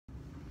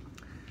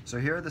So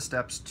here are the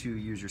steps to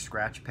use your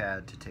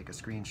Scratchpad to take a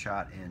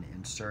screenshot and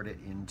insert it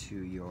into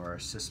your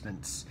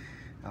ASSISTments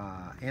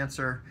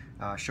answer.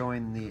 I'm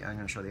going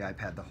to show the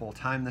iPad the whole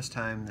time this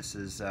time. This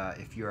is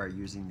if you are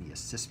using the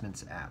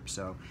ASSISTments app.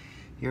 So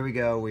here we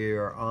go. We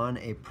are on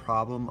a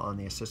problem on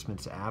the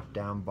ASSISTments app.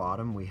 Down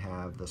bottom we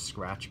have the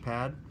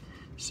Scratchpad.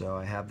 So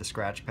I have the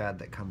Scratchpad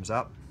that comes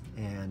up,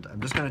 and I'm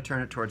just going to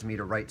turn it towards me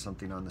to write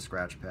something on the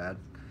Scratchpad.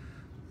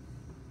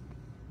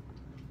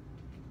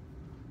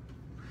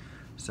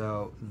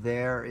 So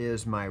there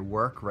is my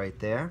work right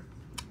there,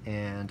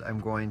 and I'm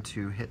going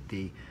to hit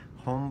the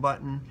home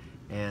button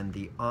and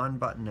the on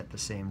button at the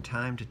same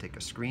time to take a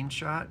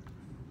screenshot.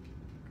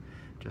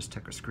 Just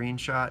took a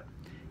screenshot,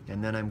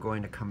 and then I'm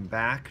going to come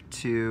back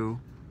to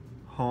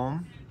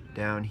home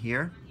down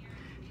here,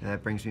 and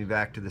that brings me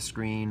back to the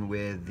screen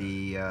with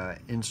the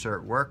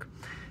insert work,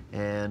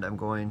 and I'm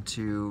going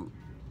to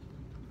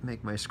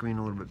make my screen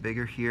a little bit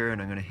bigger here, and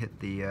I'm going to hit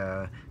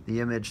the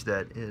image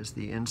that is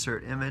the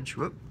insert image.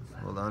 Whoop.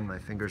 Hold on, my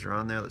fingers are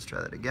on there. Let's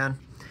try that again.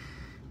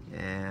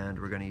 And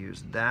we're going to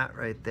use that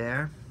right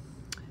there.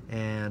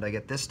 And I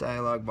get this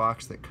dialog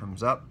box that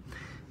comes up,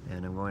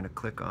 and I'm going to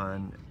click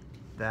on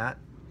that,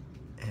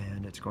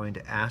 and it's going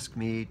to ask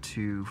me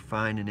to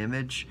find an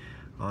image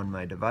on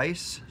my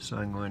device. So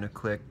I'm going to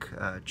click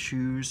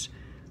choose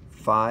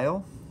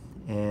file,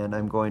 and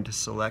I'm going to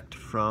select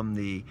from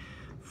the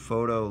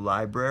photo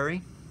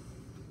library,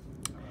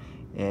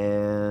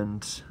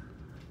 and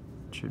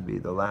should be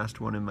the last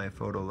one in my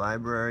photo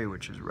library,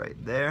 which is right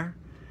there.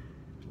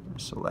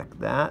 Select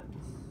that,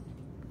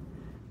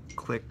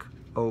 click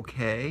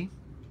OK,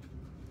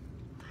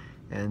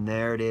 and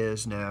there it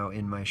is now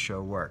in my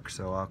show work.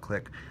 So I'll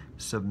click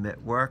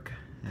submit work,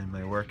 and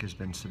my work has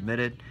been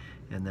submitted,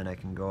 and then I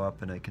can go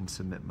up and I can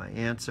submit my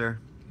answer.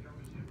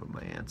 Put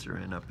my answer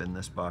in up in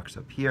this box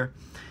up here,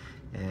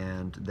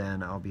 and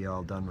then I'll be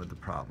all done with the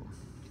problem.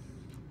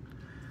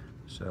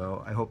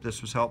 So I hope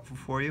this was helpful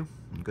for you,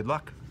 and good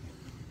luck.